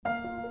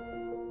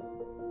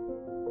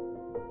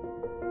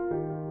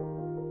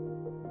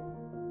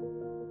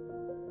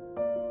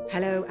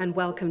Hello and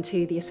welcome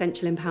to the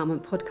Essential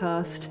Empowerment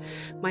Podcast.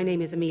 My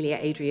name is Amelia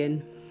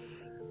Adrian.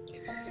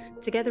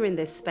 Together in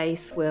this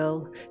space,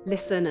 we'll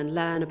listen and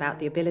learn about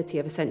the ability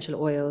of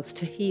essential oils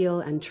to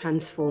heal and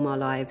transform our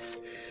lives.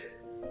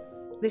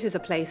 This is a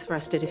place for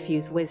us to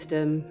diffuse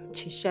wisdom,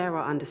 to share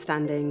our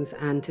understandings,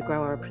 and to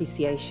grow our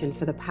appreciation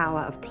for the power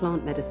of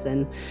plant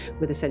medicine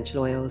with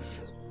essential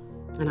oils.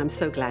 And I'm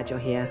so glad you're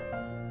here.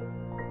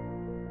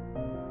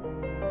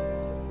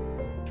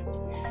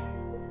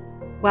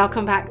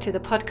 Welcome back to the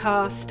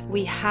podcast.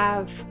 We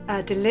have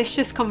a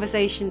delicious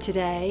conversation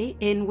today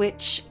in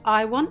which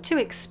I want to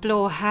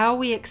explore how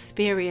we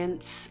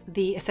experience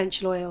the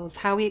essential oils,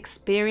 how we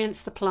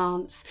experience the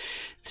plants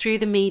through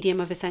the medium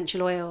of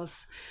essential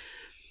oils.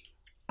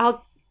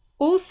 I'll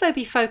also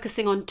be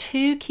focusing on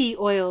two key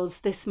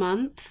oils this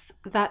month,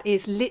 that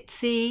is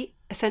Litsi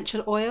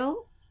essential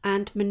oil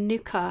and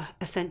Manuka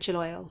essential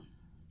oil.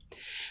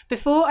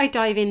 Before I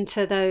dive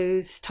into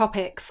those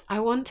topics, I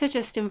want to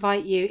just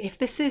invite you, if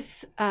this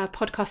is a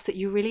podcast that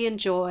you really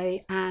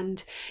enjoy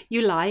and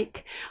you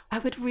like, I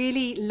would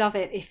really love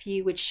it if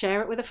you would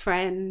share it with a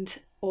friend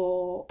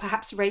or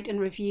perhaps rate and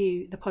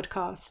review the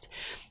podcast.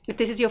 If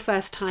this is your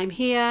first time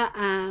here,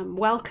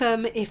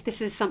 welcome. If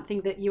this is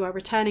something that you are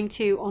returning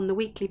to on the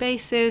weekly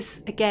basis,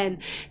 again,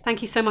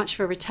 thank you so much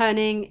for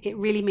returning. It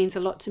really means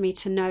a lot to me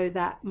to know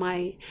that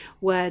my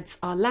words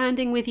are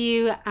landing with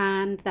you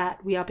and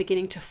that we are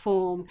beginning to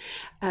form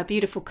a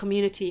beautiful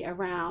community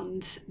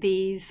around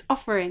these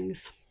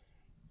offerings.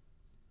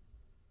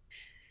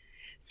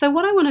 So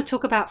what I want to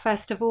talk about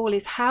first of all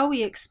is how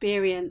we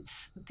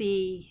experience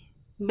the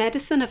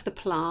medicine of the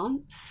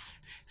plants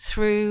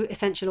through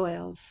essential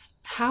oils,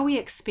 how we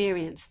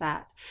experience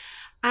that.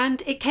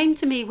 And it came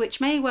to me, which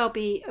may well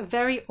be a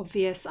very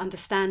obvious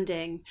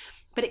understanding,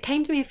 but it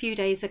came to me a few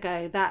days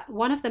ago that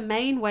one of the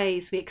main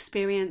ways we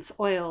experience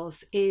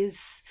oils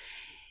is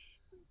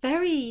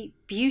very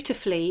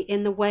beautifully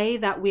in the way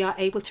that we are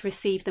able to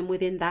receive them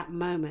within that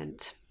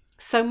moment.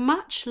 So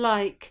much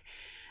like,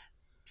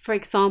 for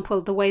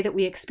example, the way that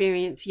we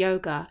experience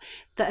yoga,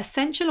 the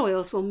essential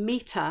oils will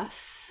meet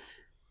us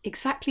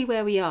exactly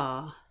where we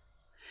are.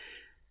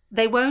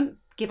 They won't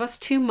give us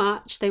too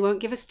much, they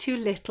won't give us too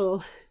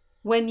little.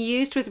 When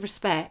used with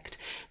respect,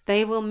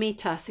 they will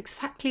meet us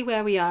exactly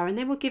where we are and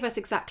they will give us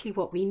exactly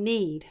what we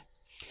need.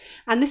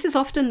 And this is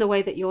often the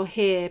way that you'll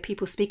hear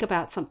people speak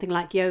about something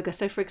like yoga.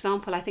 So for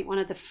example, I think one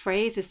of the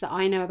phrases that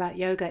I know about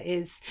yoga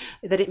is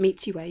that it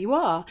meets you where you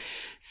are.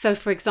 So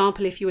for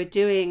example, if you were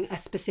doing a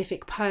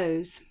specific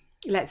pose,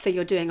 let's say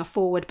you're doing a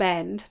forward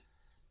bend,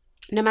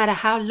 no matter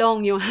how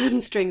long your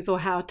hamstrings or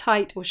how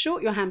tight or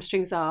short your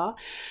hamstrings are,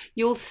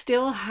 you'll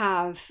still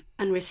have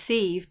and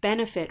receive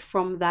benefit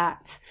from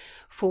that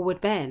forward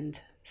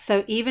bend.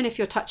 So even if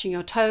you're touching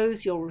your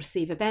toes, you'll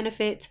receive a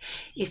benefit.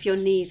 If your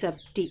knees are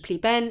deeply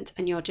bent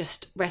and you're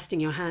just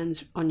resting your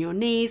hands on your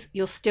knees,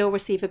 you'll still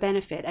receive a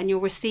benefit, and you'll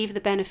receive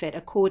the benefit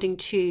according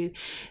to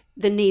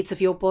the needs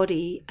of your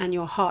body and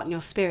your heart and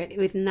your spirit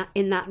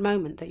in that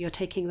moment that you're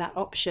taking that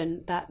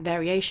option, that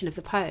variation of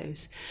the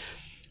pose.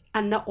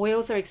 And the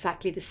oils are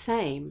exactly the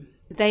same.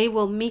 They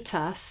will meet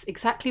us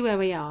exactly where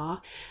we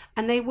are,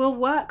 and they will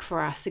work for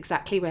us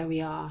exactly where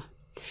we are.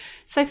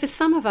 So for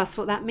some of us,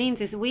 what that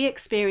means is we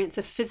experience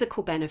a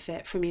physical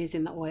benefit from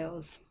using the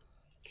oils.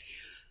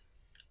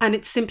 And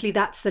it's simply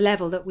that's the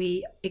level that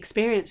we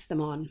experience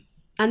them on.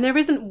 And there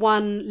isn't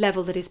one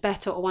level that is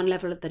better or one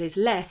level that is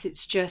less.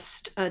 It's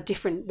just a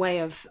different way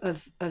of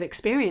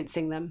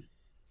experiencing them.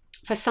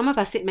 For some of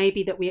us, it may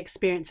be that we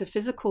experience a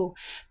physical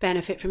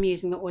benefit from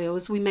using the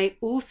oils. We may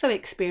also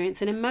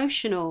experience an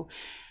emotional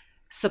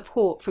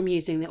support from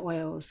using the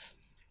oils.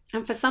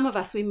 And for some of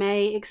us, we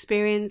may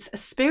experience a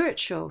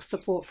spiritual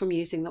support from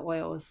using the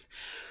oils.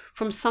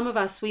 From some of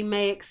us, we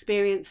may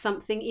experience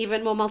something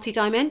even more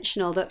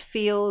multidimensional that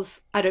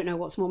feels, I don't know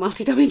what's more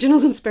multidimensional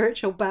than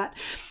spiritual, but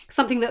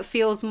something that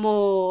feels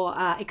more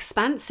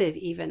expansive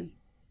even.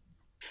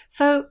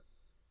 So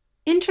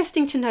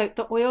interesting to note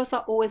that oils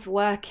are always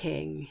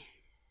working.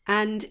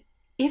 And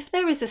if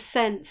there is a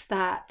sense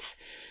that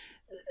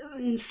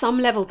on some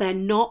level they're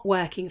not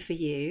working for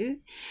you,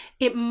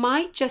 it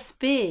might just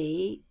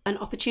be an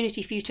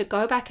opportunity for you to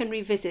go back and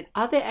revisit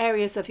other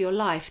areas of your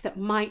life that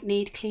might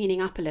need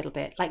cleaning up a little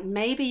bit. Like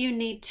maybe you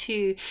need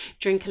to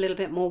drink a little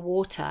bit more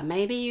water.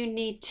 Maybe you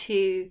need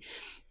to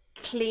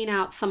clean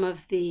out some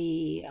of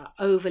the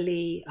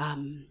overly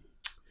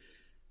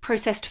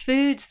processed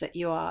foods that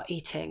you are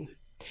eating.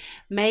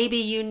 Maybe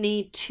you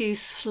need to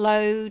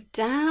slow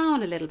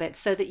down a little bit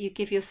so that you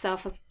give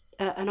yourself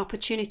an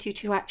opportunity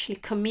to actually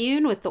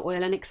commune with the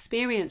oil and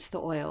experience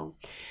the oil.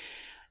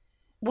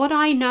 What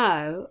I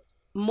know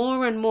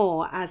more and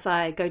more as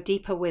I go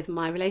deeper with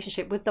my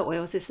relationship with the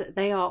oils is that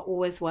they are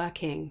always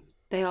working.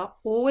 They are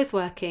always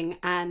working,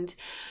 and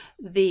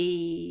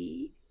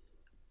the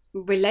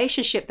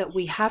relationship that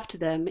we have to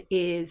them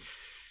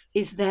is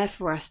there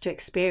for us to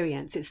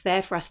experience. It's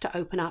there for us to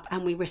open up,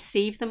 and we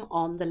receive them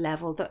on the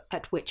level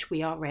at which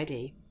we are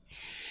ready.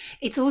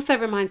 It also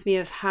reminds me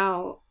of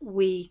how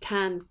we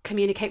can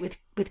communicate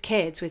with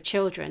kids, with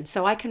children.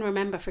 So I can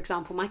remember, for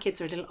example, my kids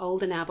are a little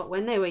older now, but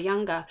when they were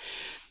younger,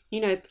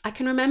 I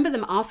can remember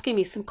them asking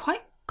me some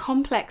quite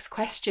complex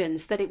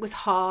questions that it was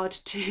hard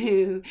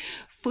to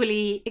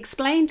fully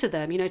explain to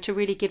them, to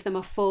really give them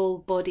a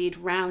full-bodied,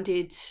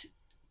 rounded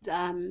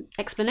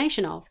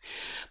explanation of.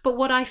 But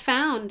what I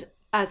found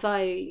as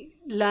I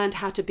learned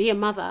how to be a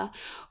mother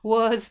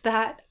was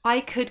that I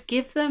could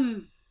give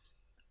them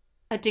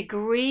a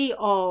degree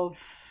of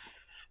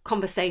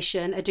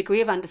conversation, a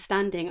degree of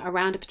understanding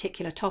around a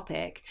particular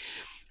topic.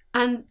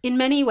 And in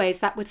many ways,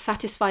 that would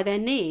satisfy their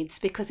needs,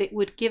 because it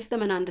would give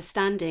them an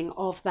understanding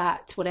of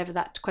that, whatever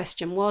that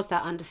question was,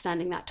 that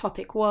understanding that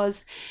topic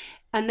was,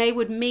 and they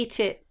would meet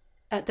it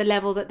at the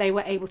level that they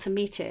were able to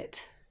meet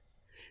it.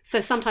 So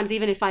sometimes,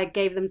 even if I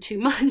gave them too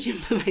much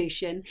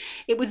information,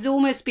 it would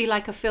almost be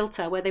like a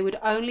filter where they would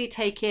only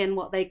take in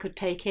what they could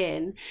take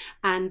in,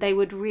 and they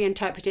would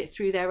reinterpret it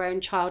through their own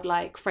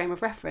childlike frame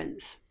of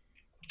reference.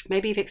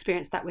 Maybe you've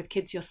experienced that with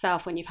kids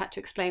yourself, when you've had to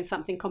explain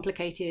something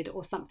complicated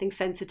or something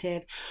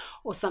sensitive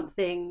or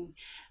something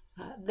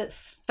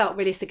that's felt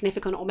really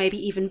significant, or maybe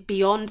even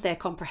beyond their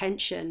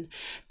comprehension.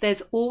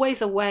 There's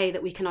always a way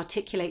that we can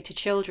articulate to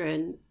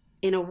children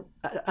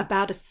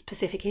about a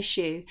specific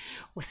issue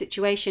or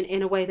situation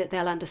in a way that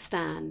they'll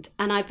understand.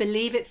 And I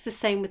believe it's the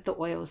same with the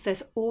oils.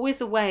 There's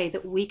always a way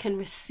that we can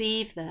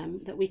receive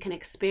them, that we can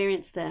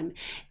experience them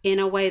in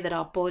a way that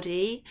our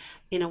body,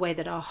 in a way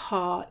that our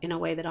heart, in a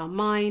way that our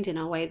mind, in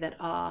a way that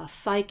our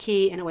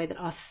psyche, in a way that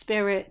our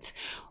spirit,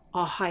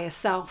 our higher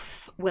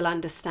self will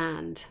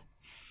understand.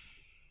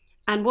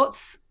 And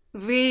what's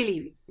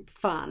really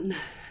fun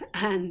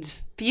and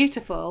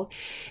beautiful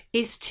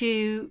is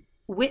to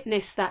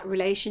witness that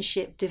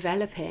relationship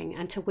developing,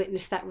 and to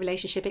witness that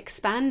relationship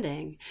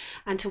expanding,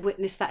 and to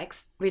witness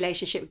that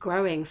relationship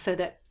growing, so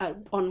that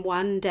on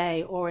one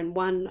day or in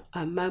one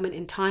moment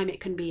in time it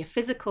can be a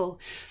physical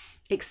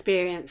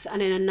experience,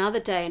 and in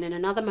another day and in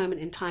another moment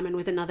in time and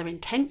with another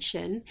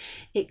intention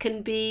it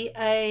can be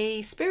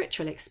a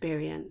spiritual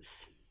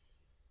experience.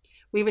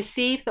 We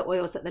receive the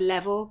oils at the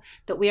level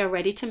that we are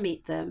ready to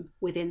meet them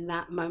within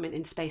that moment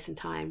in space and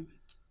time.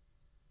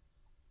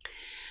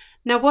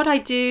 Now, what I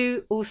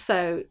do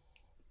also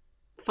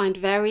find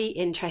very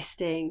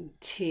interesting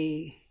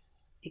to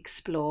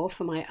explore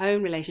for my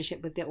own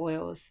relationship with the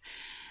oils,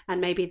 and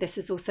maybe this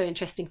is also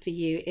interesting for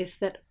you, is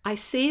that I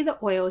see the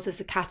oils as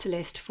a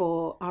catalyst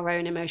for our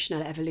own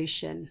emotional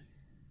evolution.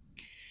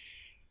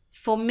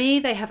 For me,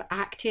 they have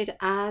acted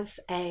as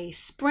a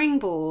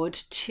springboard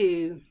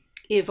to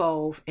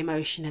evolve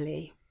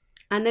emotionally.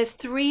 And there's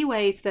 3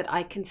 ways that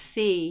I can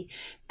see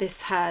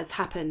this has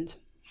happened.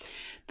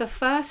 The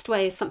first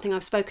way is something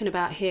I've spoken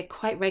about here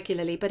quite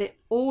regularly, but it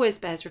always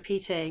bears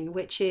repeating,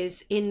 which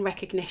is in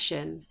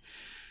recognition.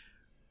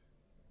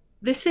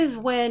 This is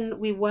when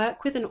we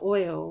work with an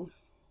oil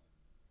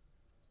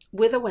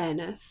with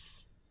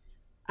awareness,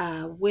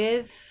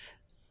 with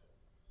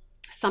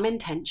some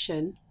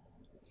intention,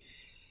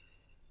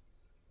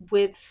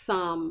 with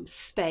some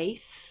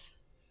space.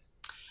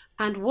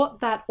 And what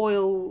that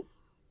oil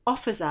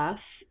offers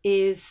us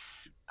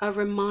is a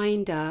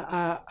reminder,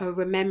 a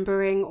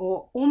remembering,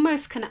 or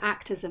almost can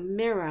act as a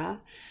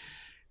mirror,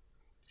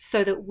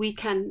 so that we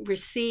can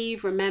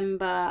receive,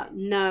 remember,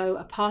 know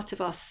a part of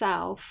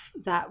ourself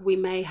that we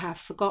may have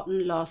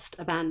forgotten, lost,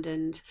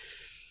 abandoned,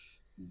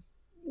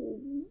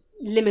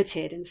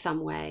 limited in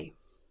some way.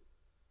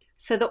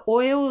 So the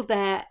oil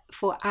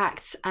therefore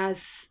acts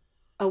as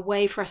a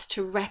way for us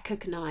to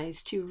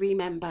recognize, to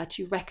remember,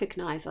 to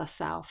recognize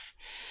ourselves.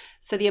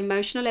 So the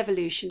emotional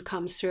evolution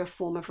comes through a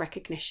form of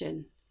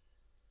recognition.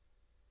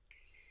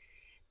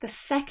 The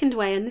second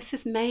way, and this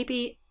is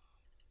maybe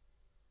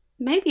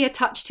a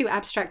touch too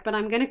abstract, but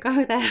I'm going to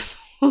go there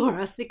for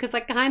us, because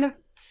I kind of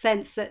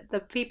sense that the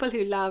people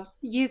who love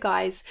you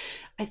guys,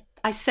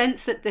 I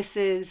sense that this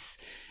is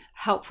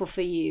helpful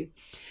for you.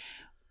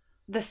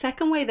 The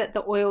second way that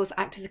the oils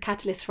act as a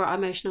catalyst for our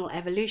emotional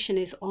evolution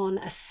is on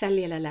a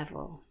cellular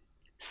level.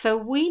 So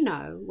we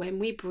know when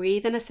we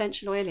breathe an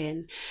essential oil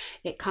in,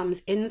 it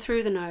comes in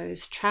through the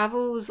nose,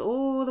 travels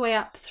all the way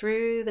up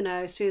through the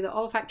nose, through the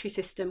olfactory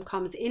system,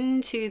 comes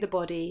into the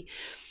body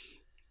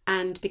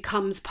and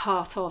becomes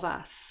part of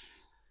us,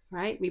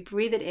 right? We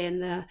breathe it in,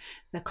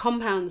 the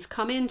compounds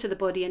come into the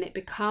body, and it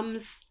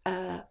becomes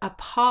a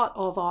part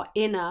of our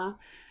inner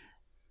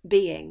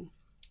being.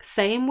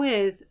 Same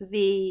with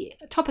the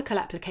topical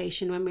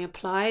application. When we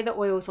apply the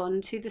oils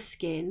onto the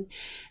skin,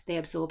 they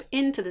absorb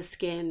into the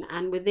skin,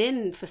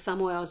 and for some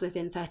oils,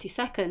 within 30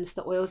 seconds,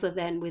 the oils are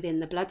then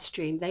within the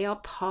bloodstream. They are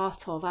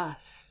part of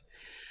us.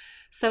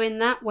 So in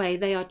that way,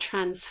 they are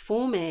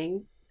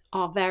transforming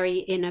our very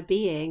inner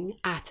being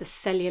at a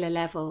cellular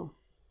level.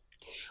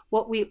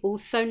 What we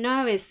also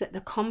know is that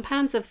the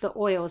compounds of the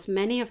oils,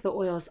 many of the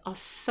oils, are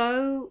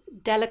so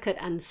delicate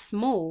and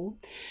small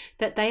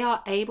that they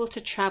are able to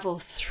travel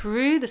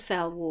through the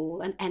cell wall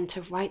and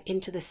enter right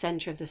into the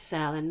center of the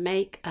cell and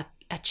make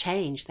a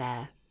change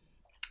there.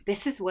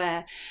 This is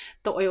where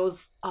the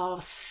oils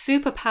are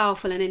super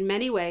powerful and in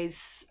many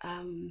ways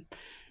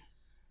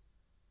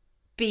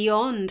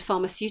beyond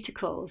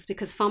pharmaceuticals,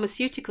 because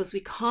pharmaceuticals, we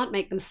can't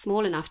make them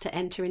small enough to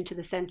enter into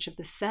the center of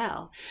the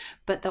cell.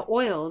 But the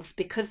oils,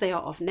 because they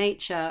are of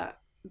nature,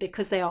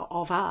 because they are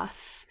of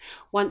us,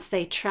 once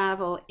they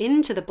travel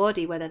into the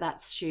body, whether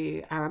that's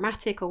through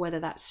aromatic or whether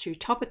that's through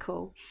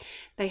topical,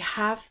 they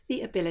have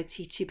the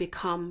ability to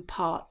become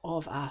part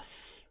of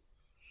us.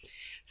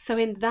 So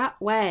in that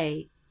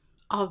way,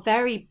 our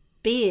very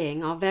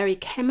being, our very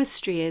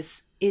chemistry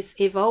is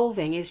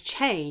evolving, is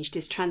changed,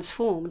 is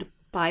transformed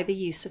by the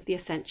use of the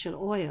essential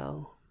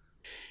oil.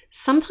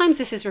 Sometimes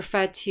this is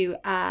referred to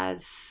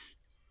as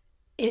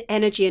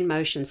energy in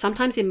motion.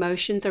 Sometimes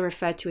emotions are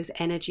referred to as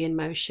energy in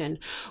motion.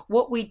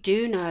 What we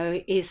do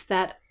know is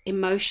that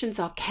emotions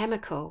are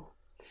chemical.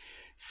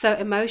 So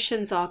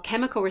emotions are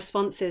chemical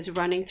responses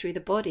running through the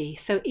body.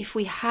 So if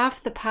we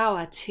have the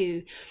power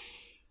to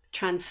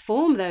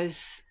transform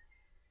those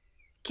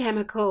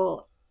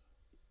chemical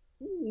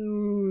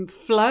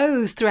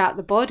flows throughout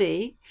the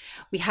body,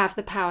 we have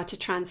the power to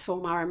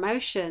transform our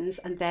emotions,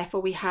 and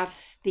therefore we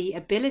have the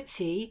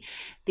ability,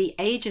 the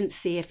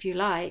agency, if you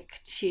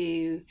like,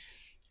 to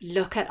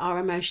look at our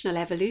emotional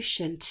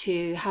evolution,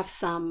 to have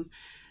some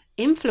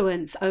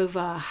influence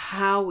over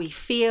how we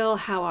feel,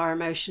 how our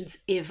emotions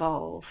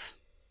evolve.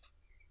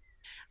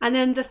 And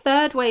then the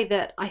third way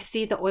that I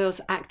see the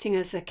oils acting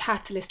as a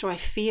catalyst, or I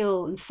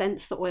feel and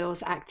sense the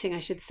oils acting, I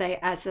should say,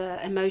 as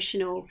a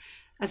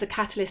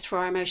catalyst for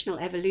our emotional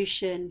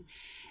evolution,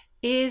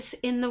 is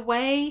in the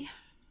way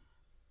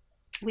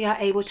we are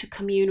able to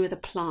commune with a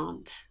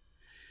plant.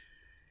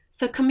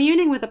 So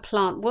communing with a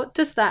plant, what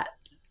does that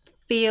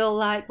feel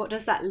like? What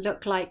does that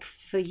look like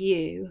for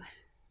you?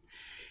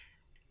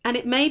 And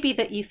it may be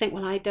that you think,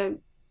 well, I don't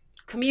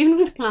commune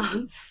with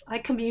plants, I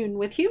commune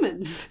with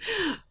humans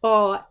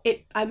or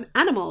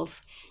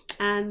animals.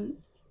 And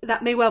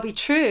that may well be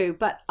true,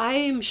 but I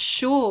am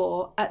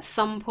sure at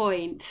some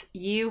point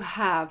you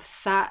have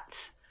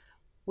sat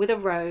with a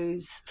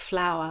rose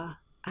flower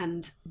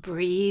and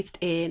breathed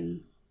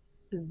in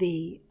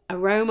the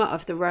aroma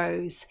of the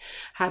rose,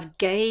 have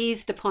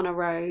gazed upon a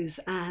rose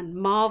and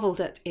marveled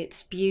at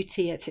its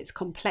beauty, at its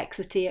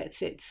complexity,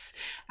 at its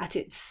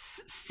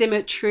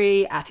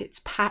symmetry, at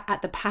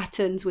the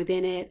patterns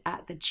within it,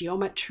 at the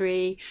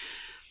geometry.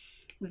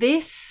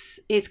 This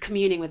is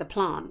communing with a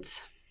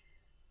plant.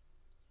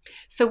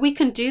 So we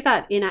can do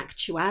that in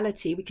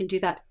actuality. We can do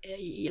that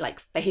like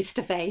face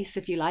to face,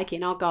 if you like,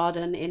 in our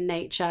garden, in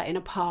nature, in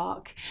a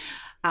park,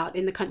 out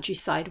in the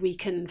countryside. We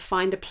can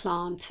find a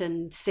plant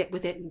and sit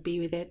with it and be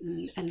with it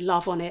and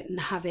love on it and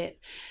have it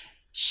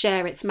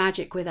share its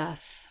magic with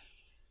us.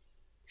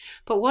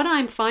 But what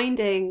I'm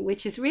finding,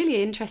 which is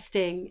really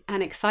interesting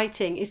and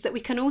exciting, is that we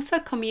can also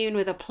commune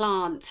with a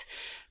plant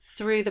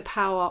through the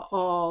power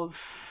of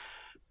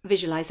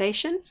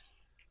visualization,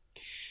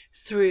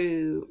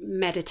 through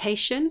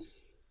meditation,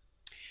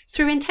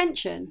 through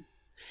intention.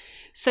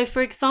 So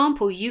for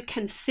example, you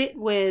can sit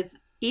with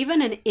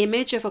even an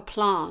image of a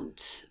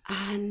plant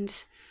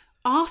and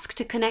ask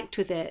to connect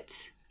with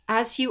it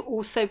as you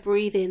also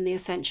breathe in the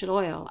essential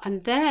oil.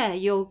 And there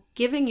you're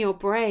giving your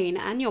brain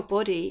and your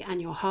body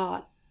and your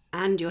heart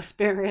and your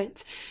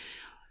spirit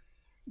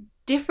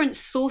different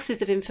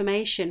sources of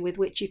information with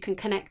which you can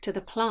connect to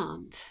the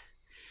plant.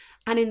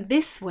 And in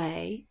this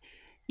way,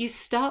 you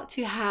start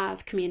to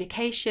have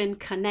communication,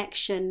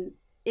 connection,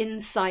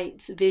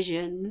 insights,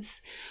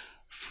 visions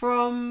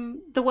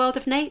from the world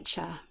of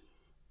nature.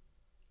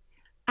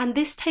 And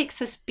this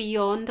takes us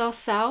beyond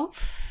ourselves,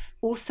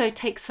 also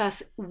takes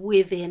us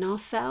within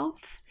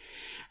ourselves.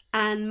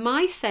 And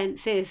my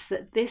sense is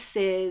that this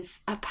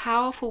is a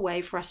powerful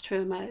way for us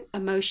to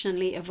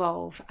emotionally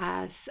evolve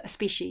as a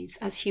species,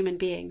 as human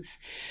beings,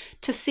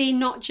 to see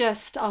not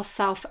just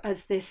ourselves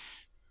as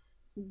this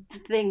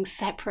thing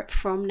separate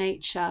from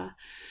nature,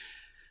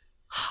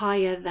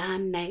 higher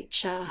than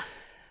nature,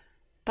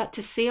 but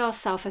to see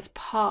ourselves as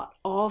part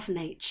of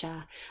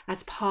nature,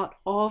 as part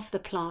of the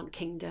plant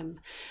kingdom,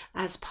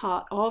 as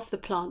part of the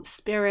plant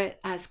spirit,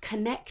 as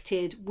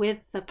connected with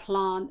the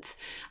plant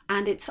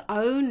and its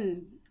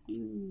own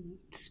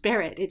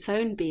spirit, its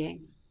own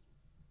being.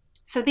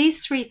 So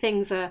these three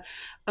things are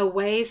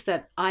ways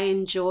that I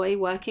enjoy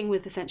working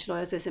with essential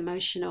oils as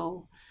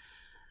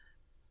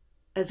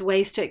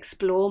ways to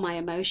explore my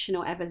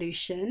emotional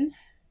evolution.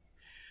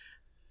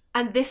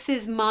 And this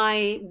is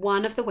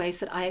one of the ways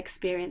that I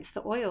experience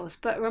the oils.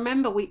 But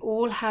remember, we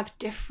all have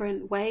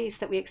different ways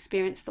that we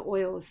experience the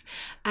oils.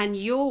 And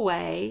your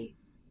way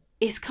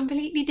is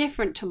completely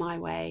different to my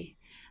way.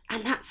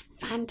 And that's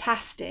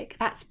fantastic.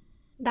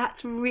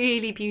 That's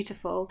really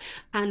beautiful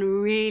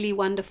and really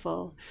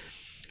wonderful.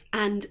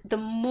 And the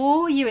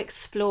more you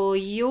explore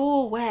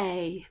your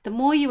way, the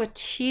more you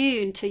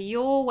attune to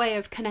your way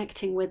of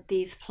connecting with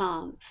these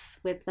plants,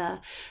 with the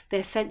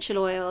essential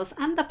oils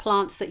and the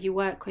plants that you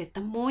work with,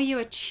 the more you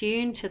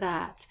attune to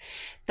that,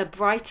 the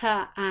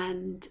brighter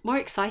and more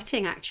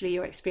exciting actually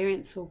your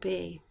experience will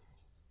be.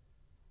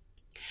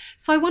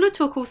 So I want to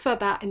talk also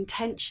about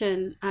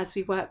intention as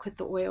we work with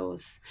the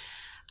oils.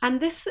 And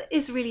this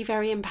is really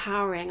very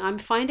empowering. I'm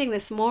finding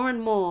this more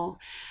and more,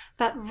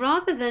 that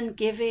rather than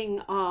giving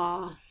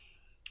all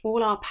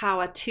our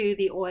power to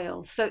the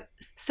oil. So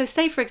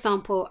say for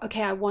example,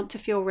 okay, I want to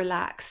feel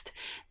relaxed.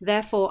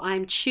 Therefore,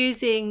 I'm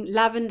choosing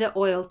lavender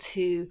oil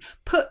to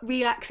put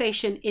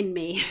relaxation in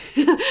me.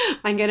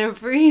 I'm going to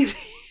breathe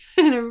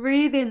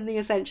in the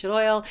essential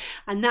oil,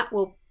 and that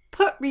will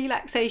put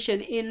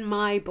relaxation in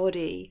my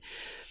body.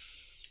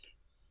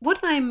 What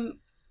I'm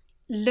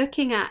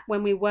looking at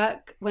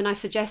when I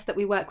suggest that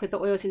we work with the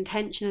oils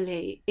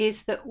intentionally,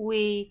 is that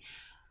we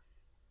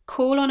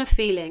call on a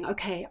feeling.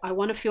 Okay, I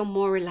want to feel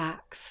more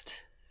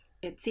relaxed.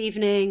 It's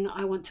evening,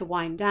 I want to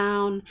wind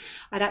down.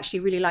 I'd actually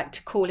really like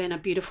to call in a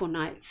beautiful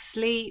night's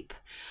sleep.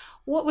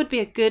 What would be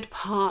a good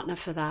partner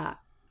for that?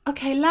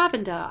 Okay,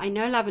 lavender. I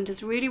know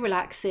lavender's really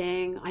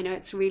relaxing. I know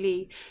it's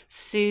really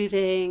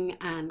soothing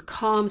and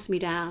calms me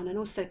down, and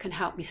also can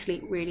help me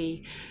sleep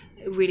really,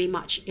 really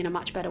much in a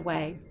much better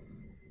way.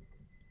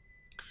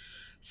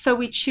 So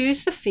we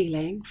choose the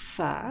feeling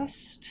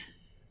first,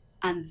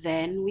 and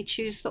then we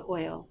choose the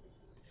oil.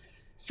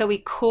 So we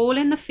call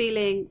in the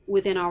feeling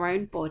within our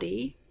own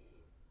body.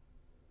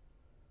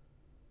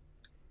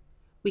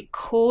 We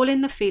call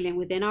in the feeling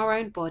within our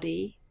own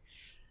body,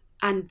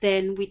 and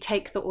then we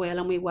take the oil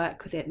and we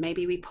work with it.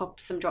 Maybe we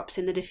pop some drops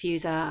in the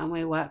diffuser and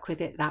we work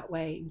with it that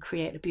way and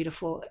create a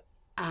beautiful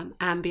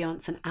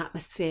ambience and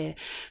atmosphere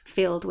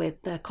filled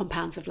with the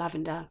compounds of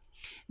lavender.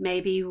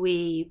 Maybe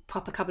we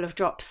pop a couple of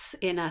drops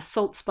in a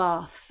salts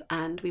bath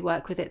and we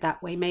work with it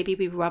that way. Maybe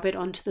we rub it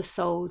onto the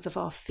soles of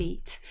our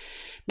feet.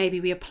 Maybe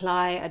we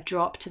apply a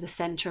drop to the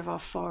center of our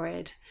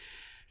forehead.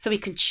 So we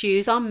can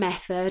choose our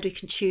method. We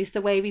can choose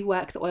the way we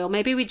work the oil.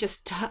 Maybe we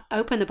just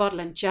open the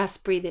bottle and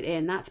just breathe it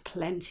in. That's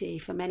plenty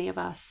for many of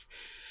us.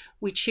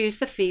 We choose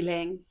the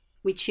feeling.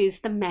 We choose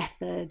the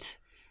method.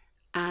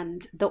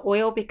 And the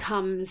oil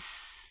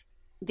becomes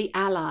the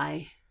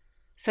ally.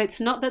 So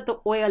it's not that the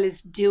oil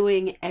is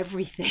doing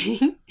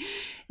everything.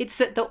 It's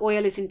that the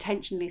oil is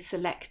intentionally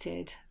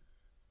selected.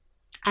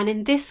 And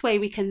in this way,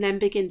 we can then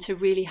begin to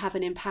really have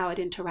an empowered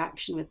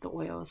interaction with the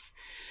oils.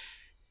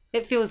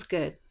 It feels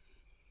good.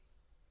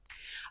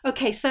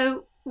 Okay,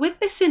 so with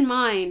this in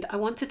mind, I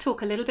want to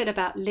talk a little bit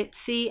about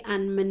Litsi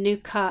and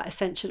Manuka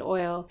essential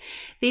oil.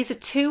 These are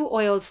two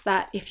oils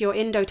that, if you're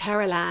in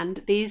doTERRA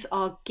land, these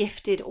are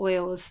gifted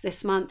oils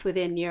this month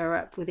within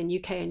Europe, within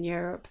UK and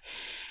Europe.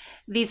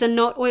 These are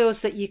not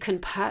oils that you can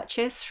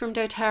purchase from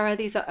doTERRA.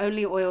 These are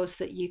only oils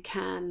that you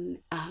can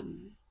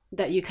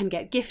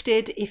get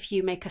gifted if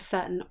you make a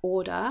certain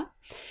order.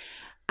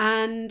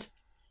 And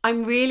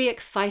I'm really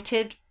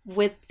excited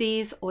with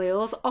these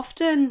oils.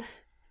 Often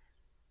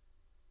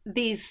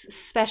these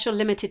special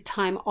limited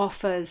time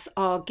offers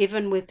are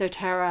given with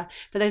doTERRA.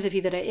 For those of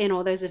you that are in,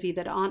 or those of you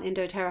that aren't in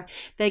doTERRA,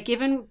 they're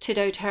given to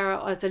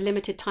doTERRA as a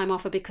limited time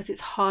offer because it's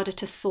harder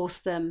to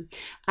source them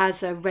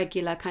as a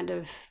regular kind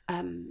of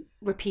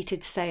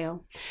repeated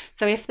sale.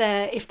 So if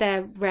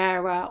they're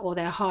rarer or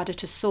they're harder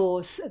to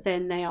source,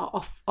 then they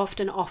are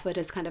often offered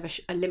as kind of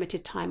a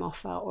limited time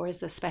offer or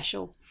as a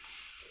special.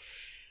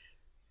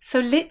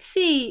 So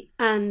Litsi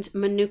and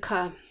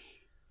Manuka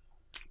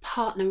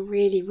partner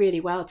really, really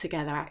well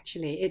together,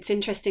 actually. It's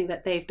interesting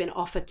that they've been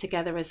offered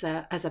together as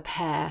a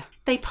pair.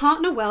 They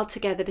partner well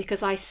together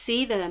because I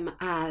see them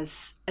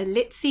as a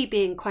Litsi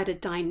being quite a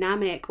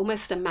dynamic,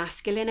 almost a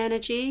masculine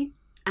energy,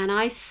 and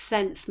I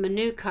sense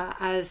Manuka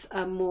as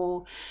a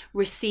more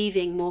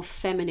receiving, more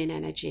feminine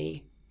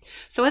energy.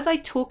 So as I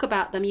talk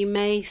about them, you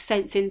may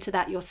sense into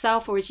that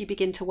yourself, or as you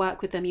begin to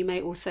work with them, you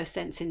may also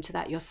sense into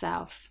that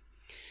yourself.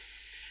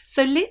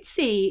 So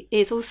Litsi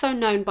is also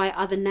known by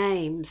other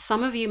names.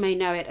 Some of you may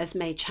know it as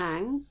Mei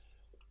Chang.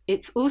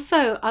 It's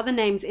also other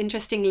names,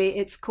 interestingly,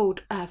 it's called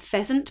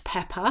pheasant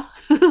pepper.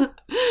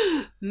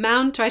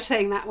 Try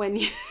saying that when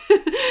you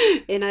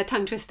in a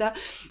tongue twister.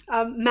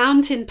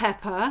 Mountain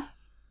pepper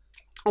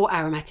or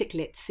aromatic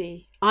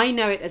Litsi. I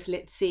know it as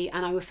Litsi,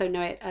 and I also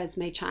know it as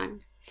Mei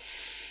Chang.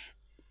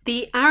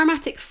 The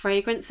aromatic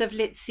fragrance of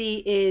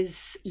Litsi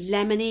is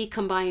lemony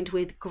combined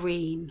with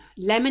green.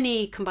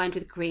 Lemony combined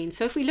with green.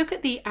 So if we look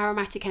at the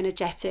aromatic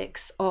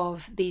energetics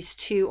of these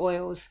two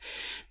oils,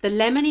 the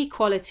lemony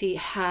quality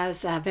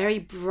has a very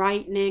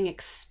brightening,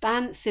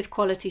 expansive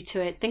quality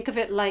to it. Think of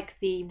it like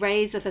the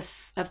rays of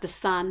the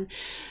sun,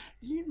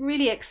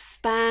 really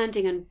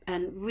expanding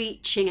and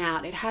reaching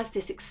out. It has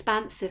this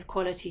expansive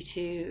quality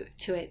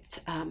to it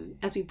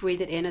as we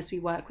breathe it in, as we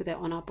work with it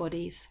on our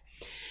bodies.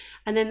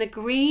 And then the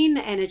green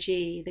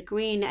energy, the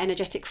green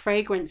energetic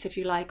fragrance, if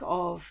you like,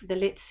 of the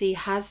Litsi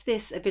has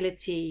this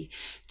ability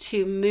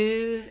to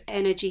move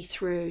energy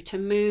through, to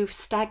move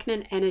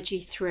stagnant energy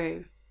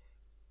through.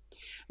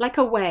 Like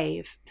a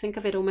wave. Think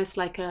of it almost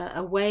like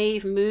a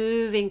wave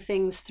moving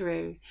things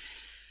through.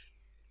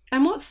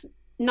 And what's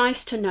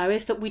nice to know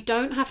is that we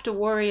don't have to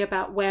worry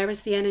about where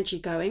is the energy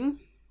going.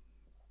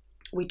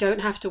 We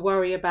don't have to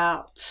worry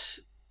about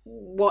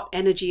what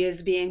energy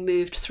is being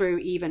moved through.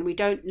 Even we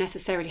don't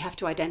necessarily have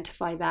to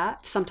identify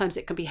that. Sometimes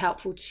it can be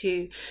helpful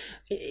to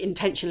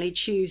intentionally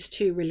choose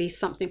to release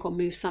something or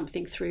move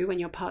something through when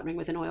you're partnering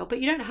with an oil, but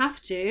you don't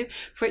have to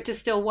for it to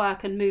still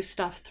work and move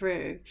stuff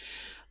through.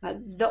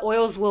 The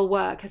oils will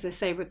work, as I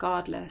say,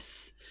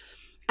 regardless.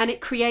 And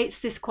it creates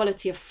this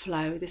quality of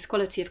flow, this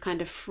quality of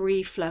kind of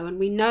free flow. And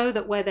we know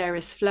that where there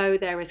is flow,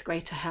 there is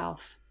greater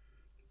health.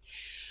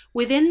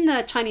 Within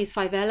the Chinese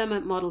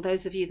 5-element model,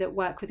 those of you that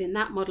work within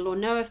that model or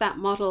know of that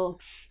model,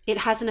 it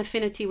has an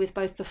affinity with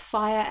both the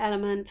fire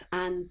element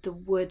and the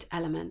wood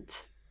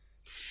element.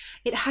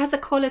 It has a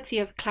quality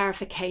of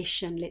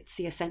clarification,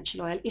 Litsi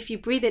essential oil. If you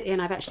breathe it in,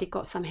 I've actually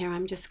got some here.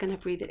 I'm just going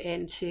to breathe it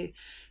in to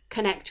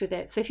connect with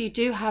it. So if you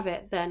do have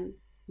it, then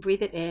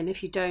breathe it in.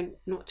 If you don't,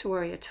 not to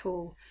worry at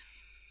all.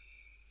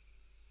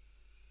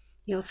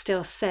 You'll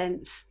still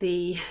sense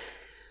the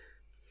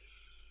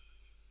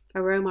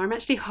aroma. I'm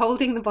actually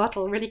holding the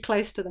bottle really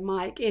close to the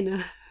mic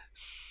in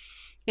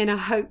a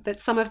hope that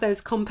some of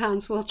those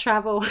compounds will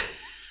travel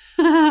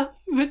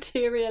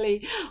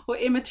materially or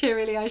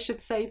immaterially, I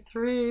should say,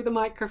 through the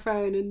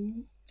microphone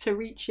and to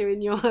reach you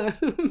in your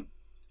home.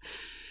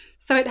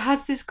 So it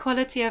has this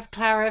quality of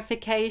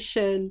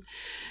clarification.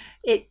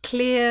 It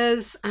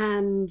clears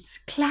and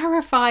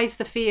clarifies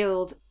the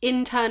field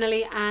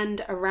internally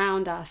and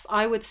around us.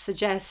 I would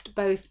suggest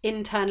both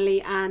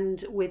internally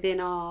and within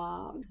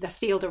the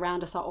field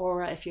around us, our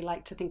aura, if you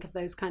like to think of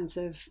those kinds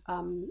of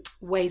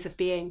ways of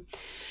being.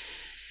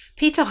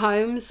 Peter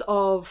Holmes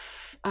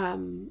of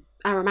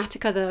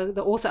Aromatica,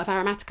 the author of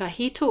Aromatica,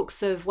 he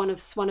talks of one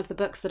of the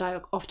books that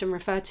I often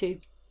refer to.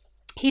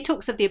 He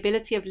talks of the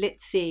ability of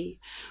Litsi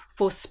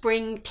for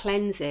spring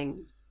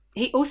cleansing.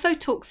 He also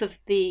talks of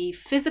the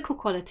physical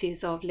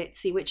qualities of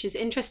Litsi, which is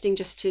interesting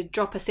just to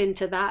drop us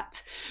into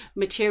that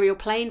material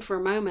plane for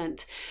a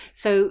moment.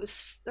 So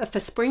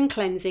for spring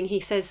cleansing, he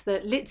says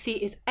that Litsi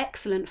is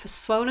excellent for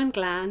swollen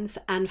glands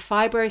and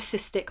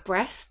fibrocystic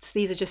breasts.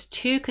 These are just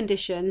two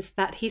conditions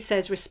that he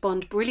says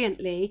respond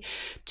brilliantly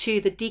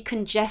to the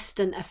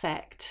decongestant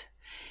effect.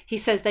 He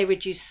says they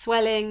reduce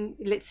swelling.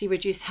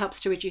 Litsi helps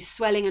to reduce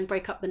swelling and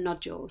break up the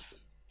nodules.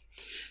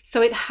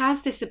 So it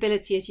has this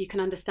ability, as you can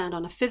understand,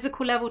 on a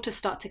physical level to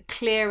start to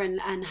clear and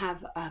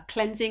have a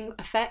cleansing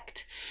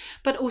effect,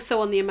 but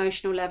also on the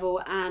emotional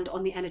level and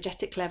on the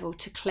energetic level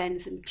to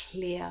cleanse and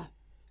clear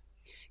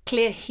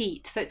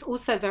heat. So it's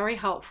also very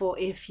helpful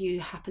if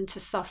you happen to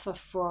suffer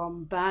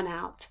from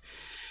burnout.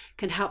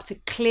 Can help to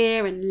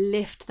clear and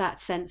lift that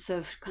sense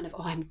of kind of,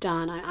 oh, I'm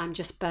done, I'm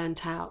just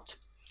burnt out.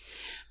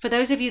 For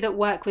those of you that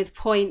work with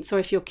points, or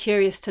if you're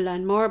curious to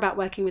learn more about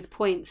working with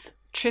points,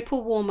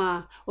 Triple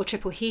Warmer or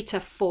Triple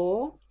Heater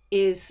 4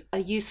 is a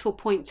useful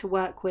point to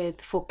work with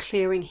for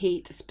clearing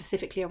heat,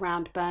 specifically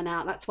around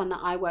burnout. That's one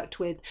that I worked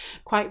with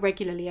quite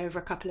regularly over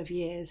a couple of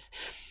years.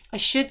 I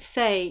should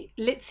say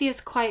Litsi is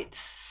quite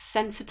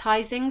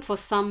sensitizing for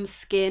some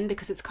skin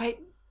because it's quite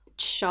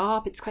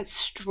sharp, it's quite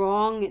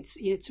strong, it's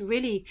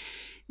really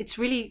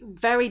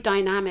very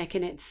dynamic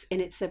in its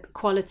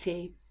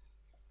quality.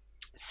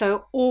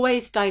 So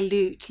always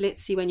dilute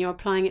Litsi when you're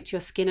applying it to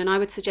your skin, and I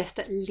would suggest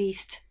at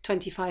least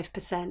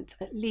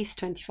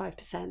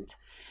 25%.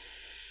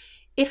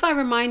 If I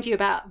remind you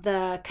about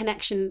the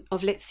connection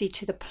of Litsi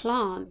to the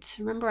plant,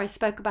 remember I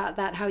spoke about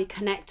that, how we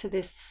connect to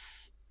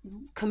this,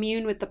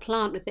 commune with the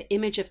plant, with the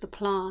image of the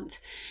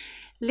plant.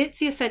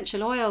 Litsi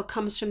essential oil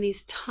comes from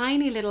these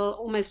tiny little,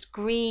 almost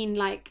green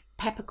like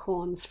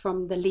peppercorns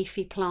from the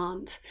leafy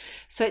plant.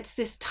 So it's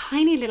this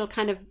tiny little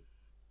kind of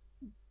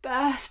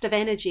burst of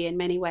energy in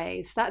many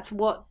ways. That's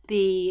what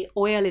the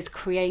oil is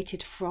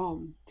created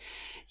from.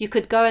 You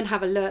could go and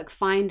have a look,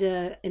 find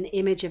an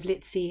image of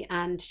Litsi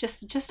and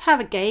just have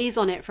a gaze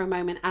on it for a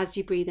moment as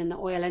you breathe in the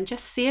oil and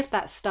just see if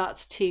that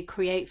starts to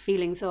create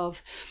feelings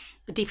of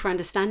a deeper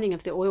understanding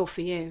of the oil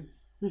for you.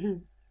 Mm-hmm.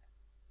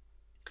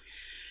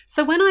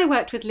 So when I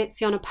worked with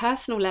Litsi on a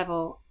personal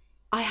level,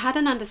 I had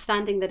an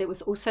understanding that it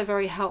was also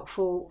very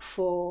helpful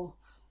for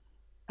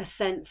a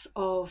sense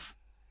of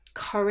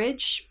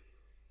courage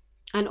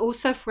and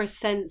also for a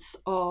sense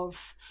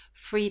of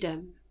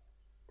freedom.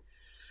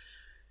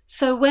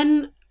 So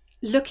when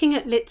looking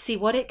at Litsi,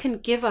 what it can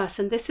give us,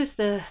 and this is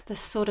the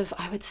sort of,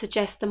 I would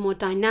suggest, the more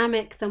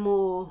dynamic, the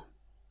more,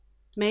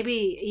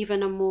 maybe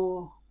even a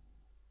more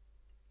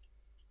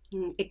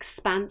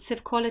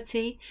expansive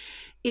quality,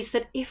 is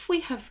that if we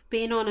have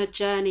been on a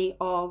journey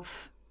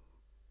of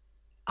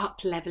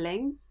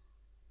up-leveling,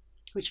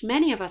 which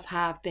many of us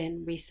have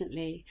been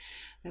recently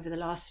over the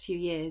last few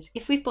years,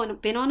 if we've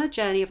been on a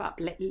journey of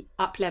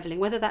up-leveling,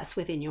 whether that's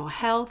within your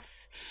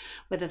health,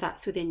 whether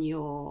that's within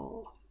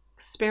your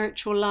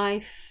spiritual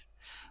life,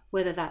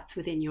 whether that's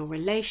within your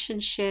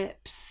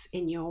relationships,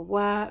 in your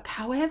work,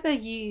 however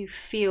you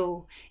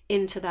feel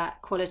into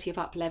that quality of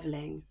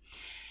up-leveling,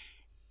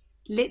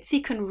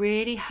 Litsi can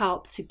really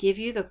help to give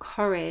you the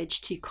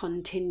courage to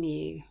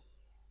continue,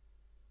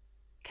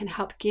 can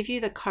help give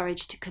you the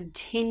courage to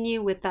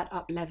continue with that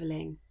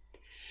up-leveling.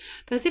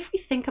 Because if we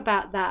think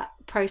about that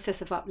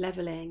process of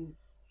up-leveling,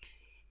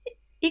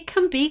 it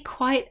can be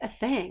quite a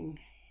thing.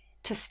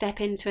 to step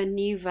into a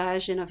new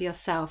version of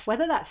yourself,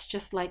 whether that's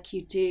just like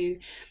you do,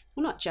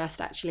 well, not just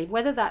actually,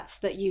 whether that's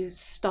that you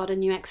start a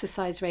new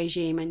exercise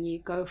regime and you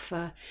go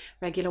for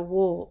regular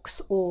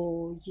walks,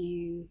 or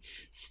you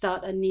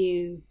start a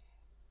new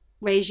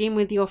regime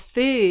with your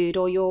food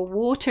or your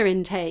water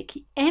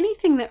intake,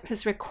 anything that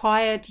has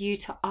required you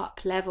to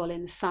up level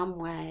in some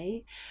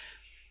way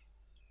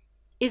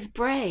is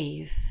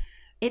brave.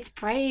 It's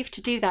brave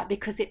to do that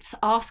because it's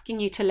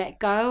asking you to let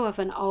go of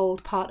an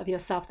old part of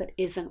yourself that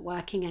isn't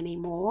working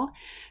anymore,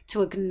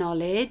 to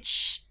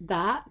acknowledge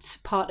that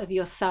part of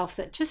yourself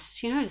that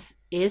just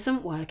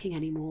isn't working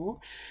anymore,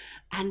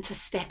 and to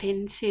step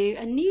into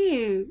a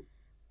new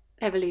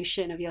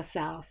evolution of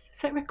yourself.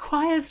 So it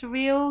requires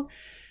real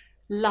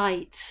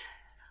light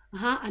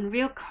and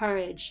real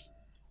courage.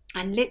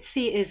 And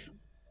Litsi is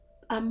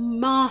a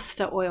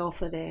master oil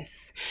for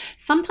this.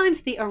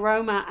 Sometimes the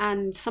aroma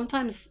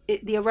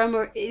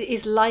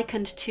is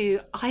likened to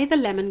either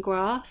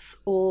lemongrass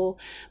or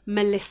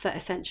Melissa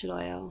essential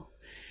oil.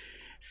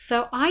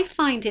 So I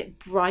find it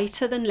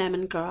brighter than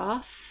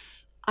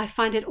lemongrass. I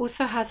find it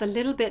also has a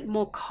little bit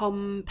more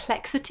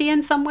complexity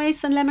in some ways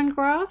than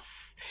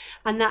lemongrass,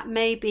 and that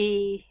may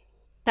be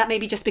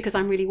just because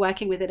I'm really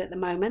working with it at the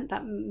moment.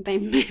 That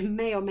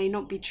may or may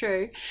not be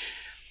true.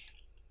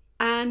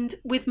 And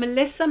with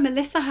Melissa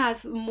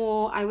has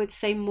more, I would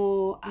say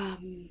more,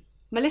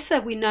 Melissa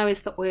we know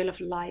is the oil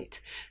of light.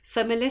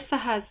 So Melissa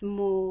has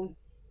more,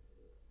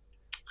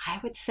 I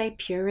would say,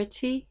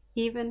 purity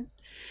even.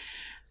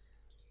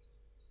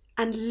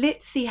 And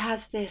Litsi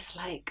has this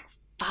like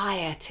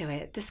fire to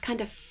it, this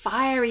kind of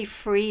fiery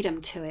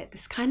freedom to it,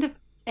 this kind of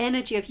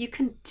energy of you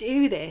can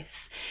do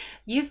this,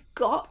 you've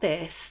got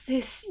this,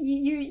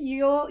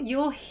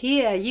 you're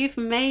here, you've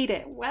made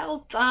it,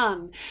 well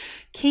done,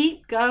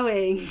 keep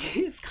going.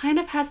 It kind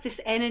of has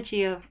this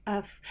energy of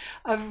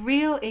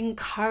real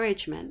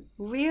encouragement.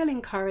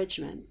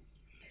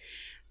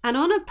 And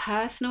on a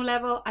personal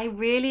level, I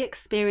really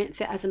experience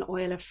it as an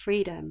oil of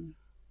freedom.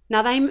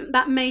 Now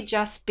that may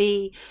just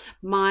be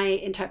my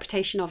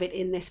interpretation of it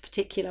in this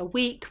particular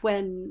week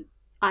when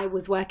I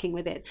was working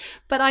with it,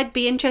 but I'd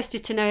be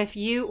interested to know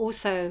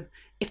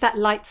if that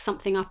lights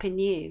something up in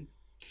you.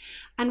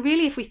 And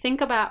really, if we think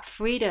about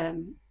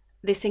freedom,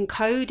 this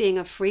encoding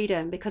of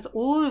freedom, because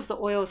all of the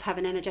oils have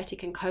an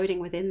energetic encoding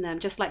within them,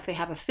 just like they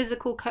have a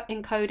physical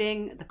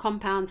encoding, the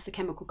compounds, the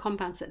chemical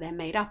compounds that they're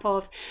made up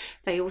of,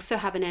 they also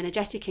have an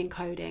energetic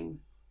encoding.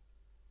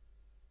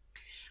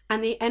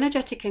 And the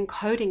energetic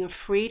encoding of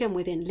freedom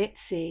within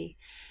Litsi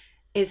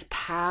is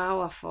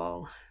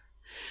powerful.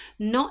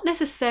 Not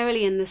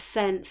necessarily in the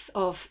sense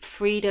of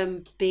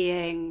freedom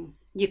being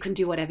you can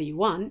do whatever you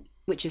want,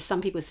 which is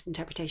some people's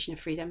interpretation of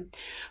freedom,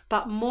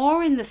 but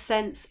more in the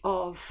sense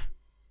of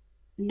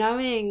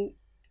knowing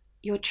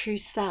your true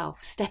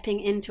self,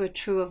 stepping into a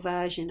truer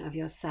version of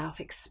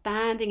yourself,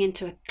 expanding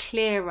into a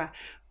clearer,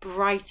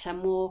 brighter,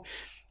 more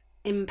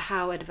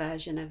empowered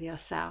version of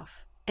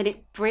yourself. And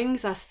it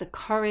brings us the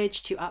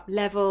courage to up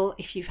level.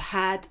 If you've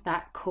had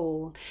that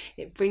call,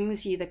 it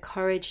brings you the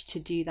courage to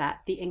do that,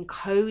 the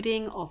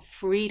encoding of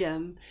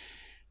freedom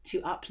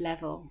to up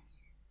level,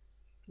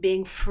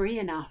 being free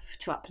enough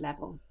to up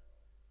level.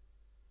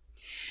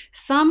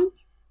 Some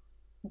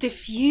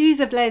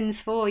diffuser blends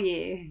for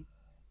you.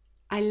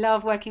 I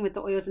love working with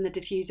the oils in the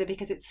diffuser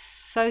because it's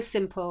so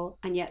simple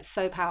and yet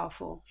so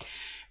powerful.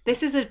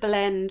 This is a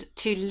blend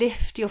to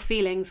lift your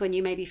feelings when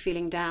you may be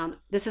feeling down.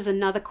 This is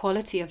another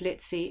quality of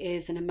Litsi,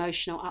 is an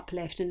emotional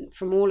uplift. And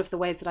from all of the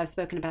ways that I've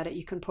spoken about it,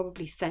 you can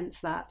probably sense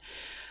that.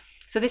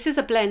 So this is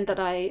a blend that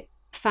I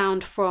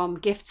found from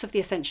Gifts of the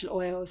Essential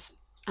Oils.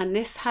 And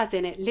this has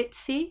in it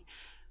Litsi,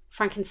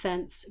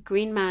 frankincense,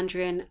 green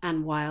mandarin,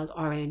 and wild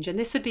orange. And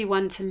this would be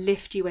one to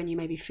lift you when you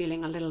may be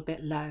feeling a little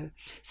bit low.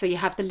 So you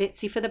have the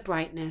Litsi for the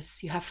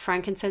brightness, you have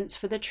frankincense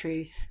for the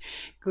truth,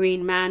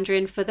 green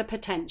mandarin for the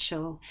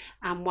potential,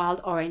 and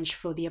wild orange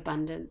for the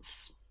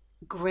abundance.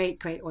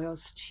 Great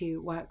oils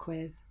to work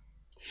with.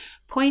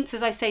 Points,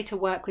 as I say, to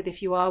work with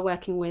if you are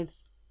working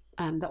with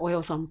the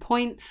oils on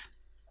points.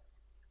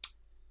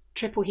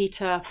 Triple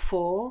heater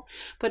 4,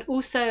 but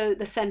also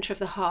the center of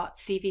the heart,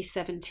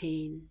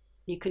 CV17.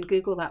 You can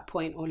Google that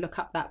point or look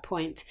up that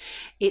point.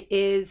 It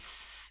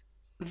is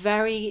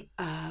very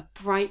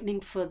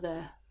brightening for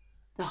the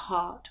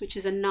heart, which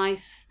is a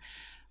nice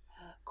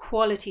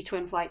quality to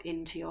invite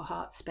into your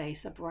heart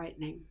space, a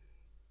brightening.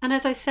 And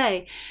as I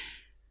say,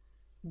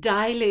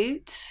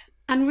 dilute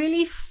and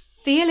really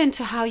feel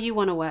into how you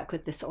want to work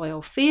with this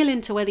oil. Feel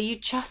into whether you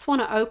just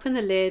want to open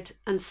the lid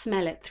and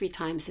smell it 3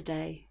 times a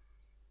day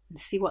and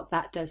see what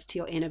that does to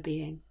your inner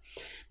being.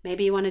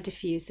 Maybe you want to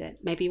diffuse it.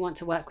 Maybe you want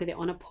to work with it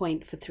on a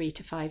point for 3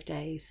 to 5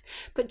 days.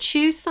 But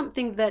choose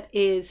something that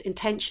is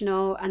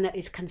intentional and that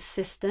is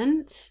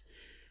consistent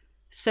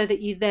so that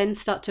you then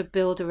start to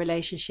build a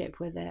relationship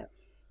with it.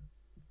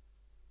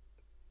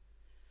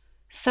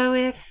 So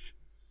if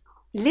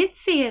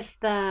Litsi is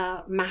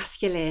the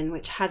masculine,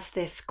 which has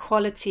this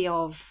quality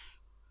of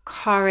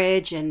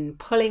courage and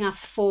pulling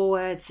us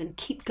forwards and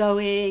keep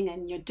going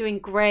and you're doing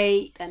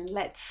great and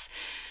let's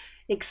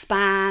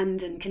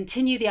expand and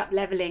continue the up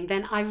leveling,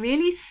 then I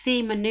really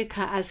see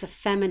Manuka as a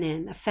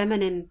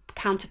feminine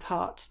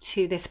counterpart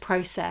to this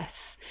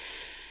process.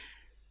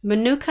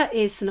 Manuka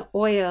is an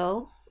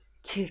oil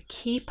to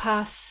keep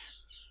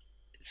us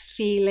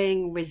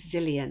feeling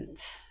resilient,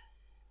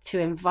 to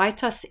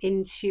invite us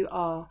into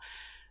our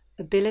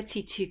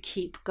ability to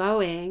keep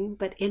going,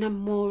 but in a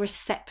more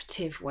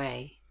receptive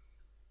way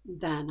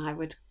than I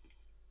would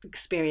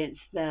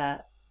experience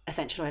the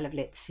essential oil of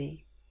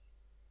Litsi.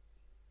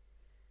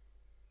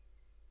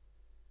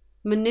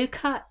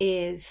 Manuka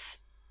is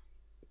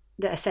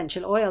the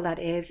essential oil, that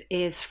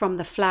is from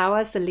the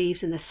flowers, the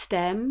leaves and the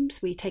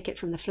stems. We take it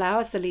from the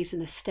flowers, the leaves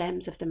and the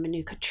stems of the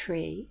Manuka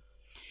tree.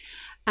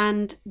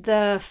 And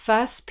the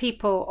first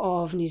people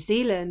of New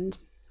Zealand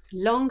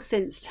long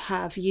since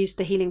have used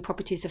the healing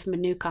properties of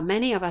Manuka.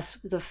 Many of us,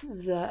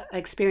 the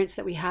experience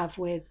that we have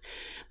with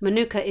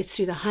Manuka is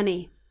through the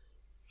honey.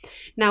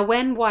 Now,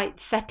 when white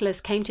settlers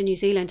came to New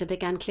Zealand and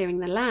began clearing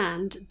the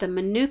land, the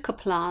Manuka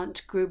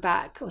plant grew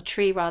back, or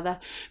tree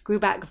rather, grew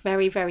back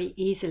very, very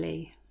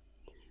easily.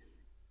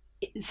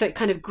 So it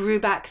kind of grew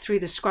back through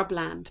the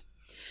scrubland.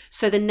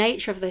 So the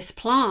nature of this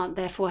plant,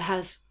 therefore,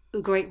 has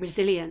great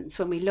resilience.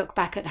 When we look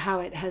back at how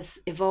it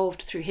has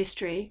evolved through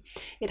history,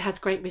 it has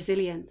great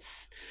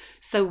resilience.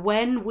 So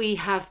when we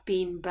have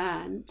been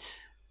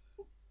burnt,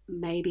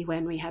 maybe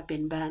when we have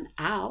been burnt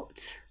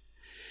out,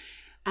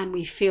 and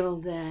we feel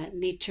the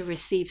need to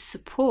receive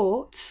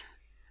support,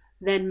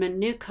 then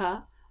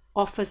Manuka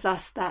offers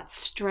us that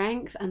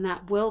strength and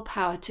that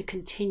willpower to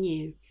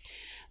continue.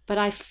 But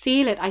I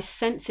feel it, I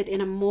sense it in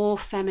a more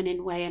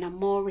feminine way, in a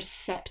more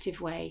receptive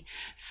way.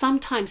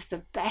 Sometimes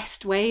the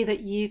best way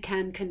that you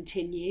can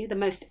continue, the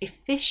most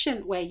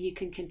efficient way you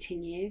can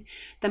continue,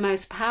 the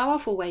most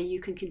powerful way you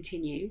can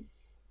continue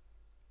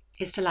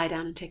is to lie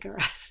down and take a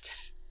rest.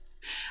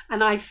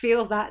 And I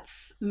feel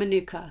that's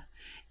Manuka.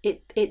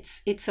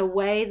 It's a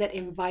way that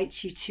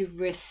invites you to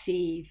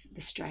receive the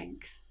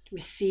strength,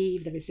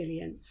 receive the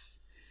resilience.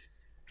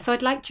 So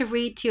I'd like to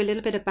read to you a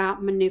little bit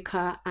about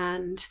Manuka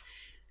and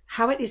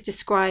how it is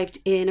described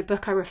in a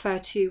book I refer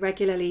to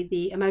regularly,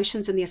 the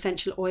Emotions and the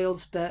Essential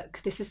Oils book.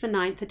 This is the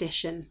 9th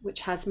edition,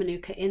 which has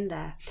Manuka in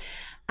there.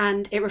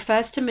 And it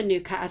refers to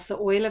Manuka as the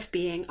oil of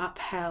being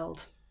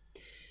upheld.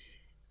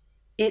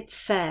 It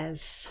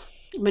says,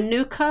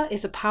 Manuka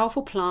is a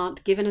powerful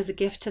plant given as a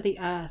gift to the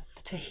earth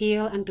to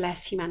heal and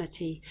bless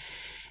humanity.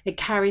 It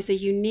carries a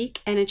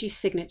unique energy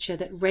signature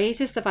that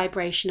raises the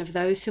vibration of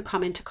those who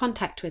come into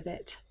contact with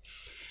it.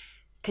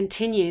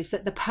 Continues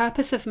that the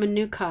purpose of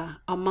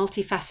Manuka are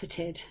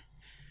multifaceted.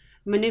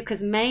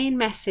 Manuka's main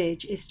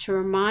message is to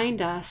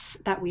remind us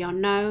that we are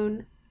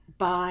known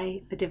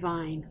by the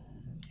divine.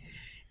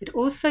 It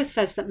also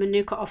says that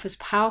Manuka offers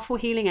powerful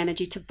healing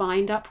energy to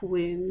bind up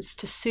wounds,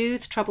 to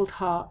soothe troubled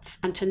hearts,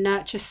 and to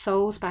nurture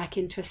souls back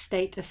into a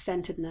state of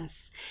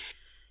centeredness.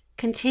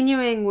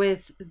 Continuing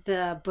with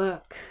the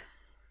book,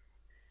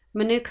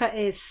 Manuka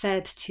is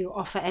said to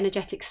offer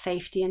energetic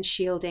safety and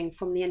shielding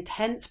from the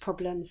intense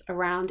problems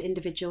around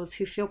individuals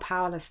who feel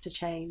powerless to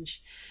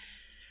change.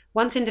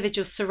 Once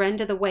individuals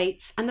surrender the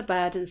weights and the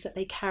burdens that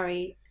they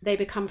carry, they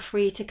become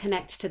free to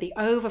connect to the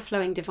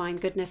overflowing divine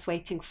goodness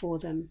waiting for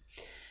them.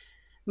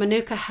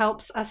 Manuka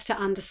helps us to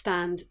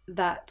understand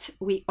that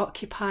we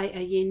occupy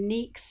a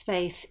unique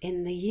space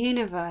in the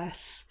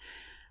universe,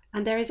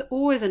 and there is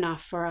always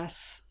enough for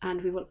us,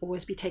 and we will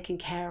always be taken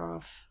care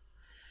of.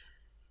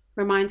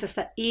 Reminds us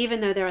that even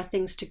though there are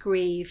things to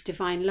grieve,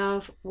 divine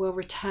love will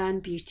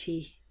return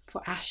beauty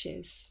for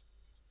ashes.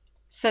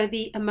 So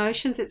the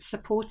emotions it's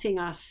supporting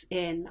us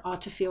in are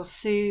to feel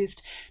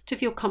soothed, to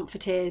feel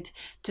comforted,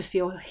 to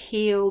feel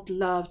healed,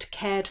 loved,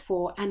 cared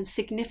for, and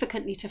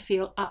significantly to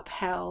feel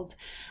upheld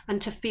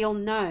and to feel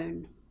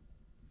known.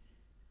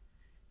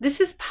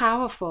 This is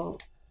powerful.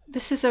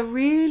 This is a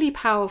really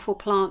powerful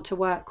plant to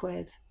work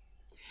with.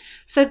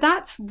 So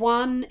that's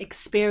one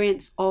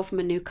experience of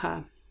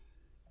Manuka.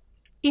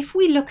 If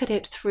we look at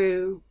it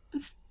through,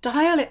 let's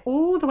dial it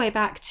all the way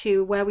back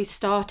to where we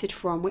started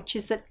from, which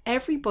is that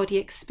everybody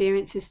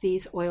experiences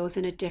these oils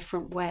in a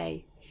different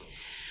way.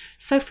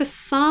 So for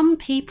some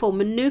people,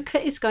 Manuka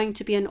is going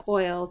to be an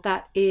oil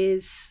that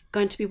is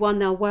going to be one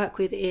they'll work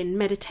with in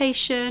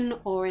meditation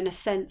or in a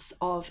sense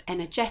of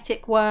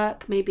energetic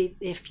work. Maybe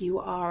if you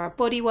are a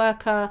body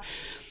worker,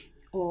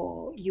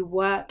 or you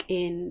work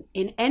in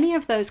any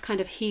of those kind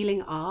of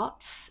healing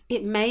arts,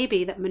 it may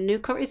be that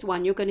Manuka is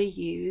one you're going to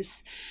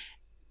use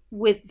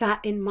with that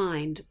in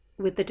mind,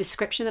 with the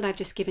description that I've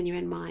just given you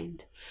in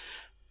mind.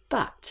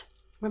 But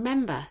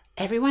remember,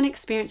 everyone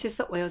experiences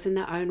the oils in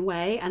their own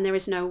way, and there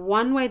is no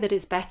one way that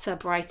is better,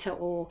 brighter,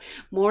 or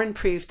more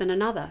improved than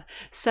another.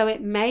 So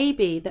it may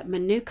be that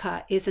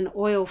Manuka is an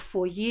oil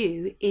for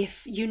you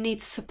if you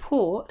need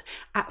support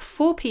at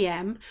 4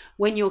 p.m.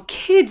 when your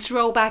kids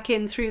roll back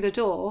in through the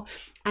door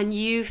and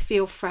you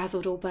feel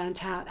frazzled or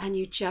burnt out and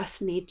you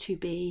just need to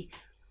be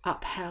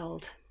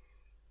upheld.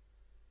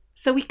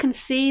 So we can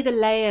see the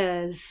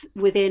layers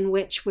within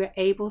which we're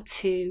able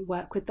to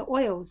work with the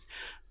oils.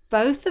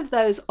 Both of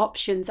those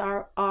options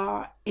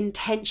are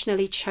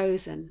intentionally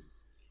chosen.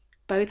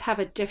 Both have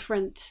a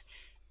different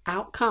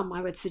outcome,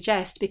 I would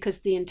suggest,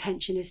 because the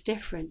intention is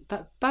different,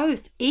 but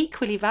both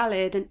equally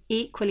valid and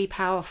equally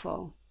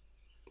powerful.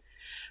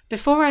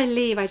 Before I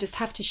leave, I just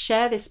have to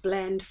share this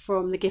blend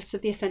from the Gifts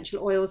of the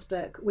Essential Oils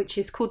book, which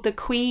is called the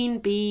Queen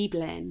Bee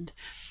Blend.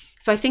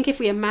 So I think if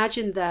we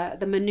imagine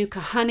the Manuka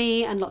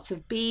honey and lots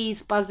of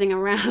bees buzzing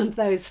around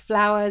those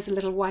flowers,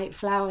 little white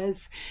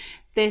flowers,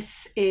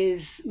 this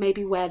is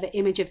maybe where the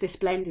image of this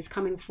blend is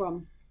coming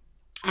from.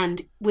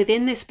 And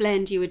within this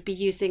blend, you would be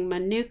using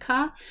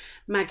Manuka,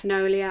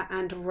 Magnolia,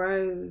 and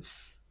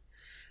Rose.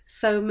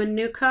 So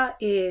Manuka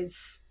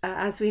is,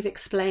 as we've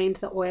explained,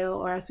 the oil,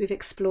 or as we've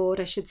explored,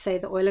 I should say,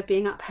 the oil of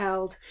being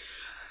upheld.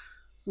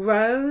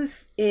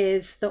 Rose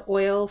is the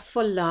oil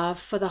for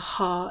love, for the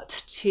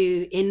heart,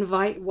 to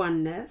invite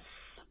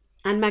oneness.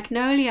 And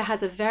Magnolia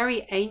has a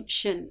very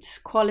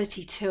ancient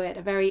quality to it,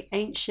 a very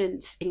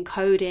ancient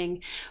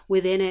encoding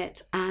within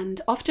it,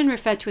 and often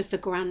referred to as the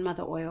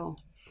grandmother oil.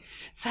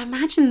 So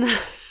imagine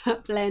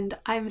that blend.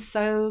 I'm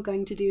so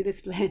going to do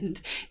this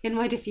blend in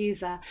my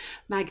diffuser.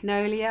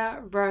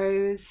 Magnolia,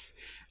 Rose,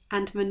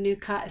 and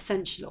Manuka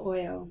essential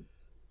oil.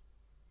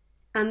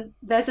 And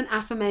there's an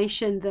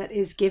affirmation that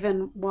is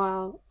given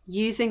while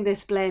using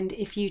this blend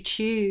if you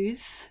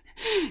choose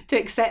to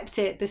accept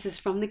it. This is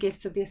from the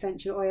Gifts of the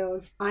Essential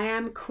Oils. I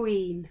am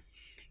queen,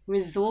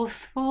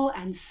 resourceful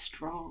and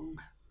strong.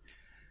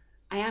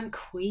 I am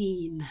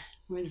queen,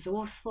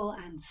 resourceful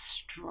and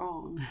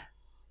strong.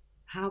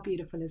 How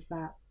beautiful is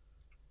that?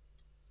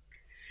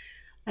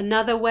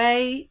 Another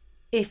way,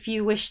 if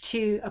you wish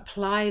to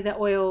apply the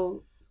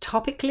oil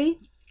topically,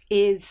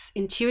 is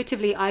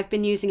intuitively. I've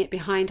been using it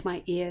behind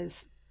my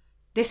ears.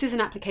 This is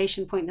an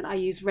application point that I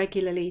use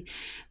regularly,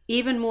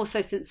 even more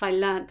so since I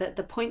learned that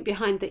the point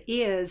behind the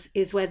ears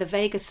is where the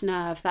vagus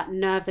nerve, that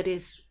nerve that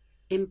is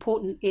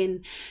important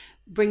in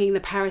bringing the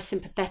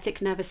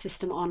parasympathetic nervous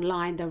system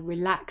online, the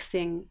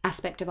relaxing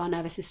aspect of our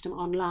nervous system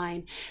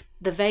online.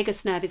 The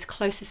vagus nerve is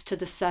closest to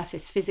the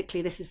surface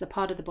physically. This is the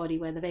part of the body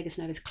where the vagus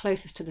nerve is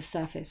closest to the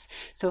surface.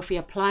 So if we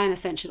apply an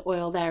essential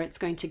oil there, it's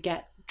going to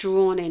get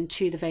drawn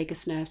into the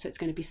vagus nerve. So it's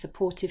going to be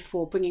supportive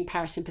for bringing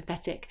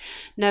parasympathetic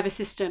nervous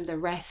system, the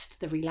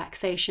rest, the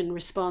relaxation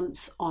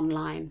response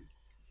online.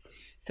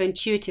 So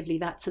intuitively,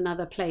 that's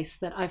another place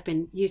that I've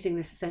been using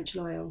this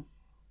essential oil.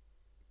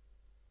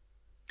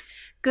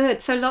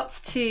 Good, so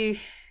lots to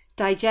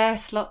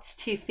digest, lots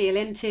to feel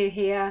into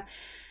here.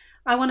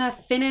 I want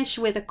to finish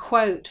with a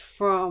quote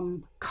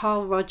from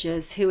Carl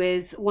Rogers, who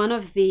is one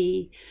of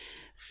the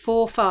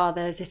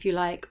forefathers, if you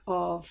like,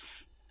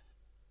 of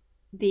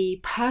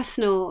the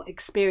personal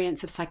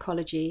experience of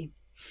psychology.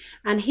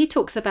 And he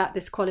talks about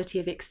this quality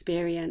of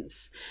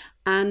experience.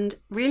 And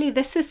really,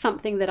 this is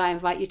something that I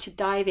invite you to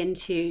dive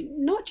into,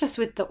 not just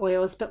with the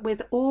oils, but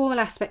with all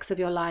aspects of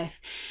your life.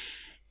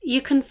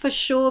 You can for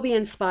sure be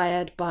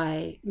inspired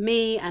by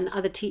me and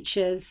other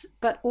teachers,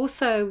 but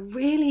also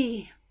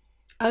really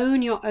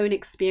own your own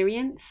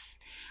experience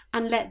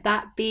and let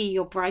that be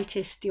your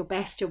brightest, your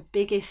best, your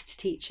biggest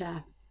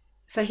teacher.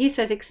 So he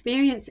says,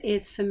 experience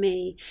is for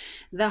me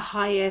the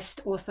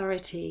highest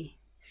authority.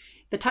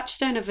 The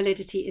touchstone of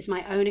validity is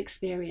my own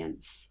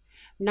experience.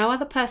 No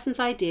other person's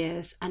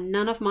ideas and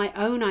none of my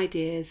own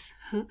ideas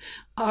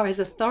are as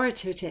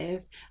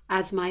authoritative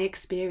as my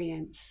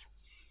experience.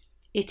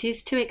 It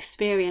is to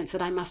experience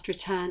that I must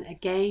return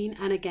again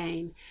and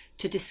again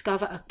to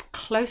discover a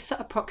closer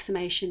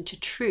approximation to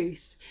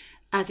truth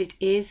as it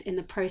is in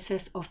the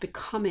process of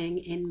becoming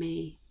in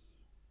me.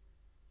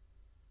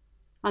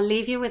 I'll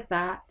leave you with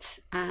that,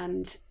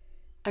 and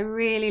I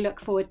really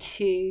look forward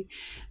to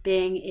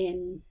being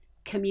in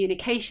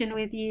communication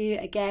with you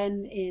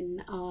again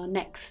in our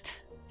next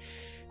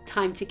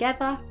time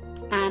together.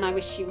 And I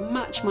wish you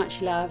much,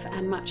 much love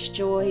and much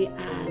joy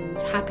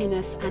and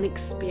happiness and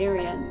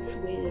experience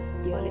with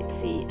your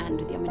Litsi and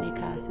with your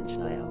Manuka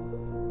essential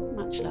oil.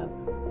 Much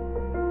love.